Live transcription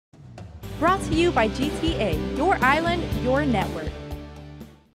Brought to you by GTA, your island, your network.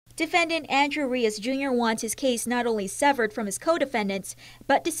 Defendant Andrew Rios Jr. wants his case not only severed from his co-defendants,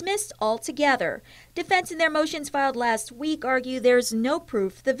 but dismissed altogether. Defense in their motions filed last week argue there's no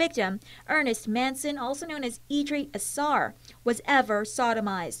proof the victim, Ernest Manson, also known as Edrite Isar, was ever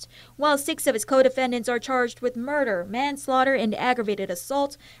sodomized. While 6 of his co-defendants are charged with murder, manslaughter, and aggravated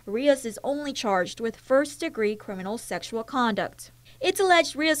assault, Rios is only charged with first-degree criminal sexual conduct. It's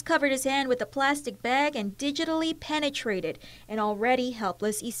alleged Rios covered his hand with a plastic bag and digitally penetrated an already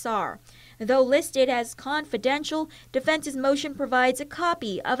helpless Isar. Though listed as confidential, defense's motion provides a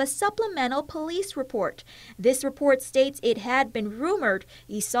copy of a supplemental police report. This report states it had been rumored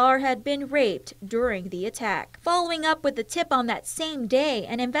Isar had been raped during the attack. Following up with the tip on that same day,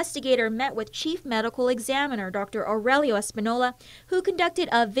 an investigator met with Chief Medical Examiner Dr. Aurelio Espinola, who conducted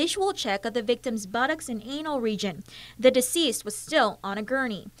a visual check of the victim's buttocks and anal region. The deceased was still on a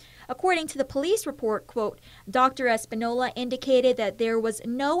gurney. According to the police report, quote, Dr. Espinola indicated that there was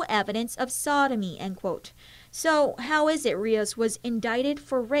no evidence of sodomy, end quote. So how is it Rios was indicted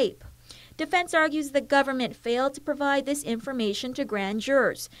for rape? Defense argues the government failed to provide this information to grand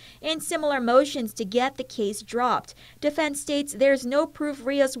jurors. In similar motions to get the case dropped, defense states there's no proof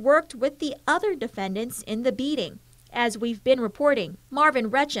Rios worked with the other defendants in the beating. As we've been reporting, Marvin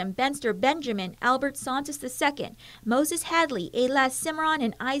Rechem, Benster Benjamin, Albert Santos II, Moses Hadley, Elas Cimarron,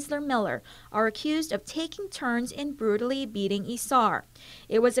 and Isler Miller are accused of taking turns in brutally beating Isar.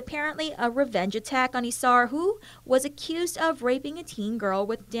 It was apparently a revenge attack on Isar, who was accused of raping a teen girl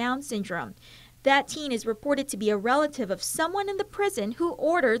with Down syndrome. That teen is reported to be a relative of someone in the prison who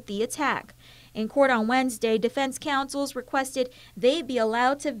ordered the attack. In court on Wednesday, defense counsels requested they be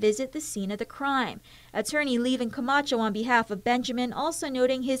allowed to visit the scene of the crime. Attorney Levin Camacho on behalf of Benjamin also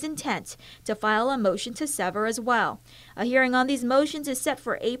noting his intent to file a motion to sever as well. A hearing on these motions is set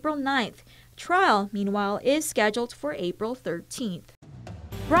for April 9th. Trial, meanwhile, is scheduled for April 13th.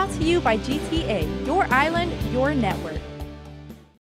 Brought to you by GTA, your island, your network.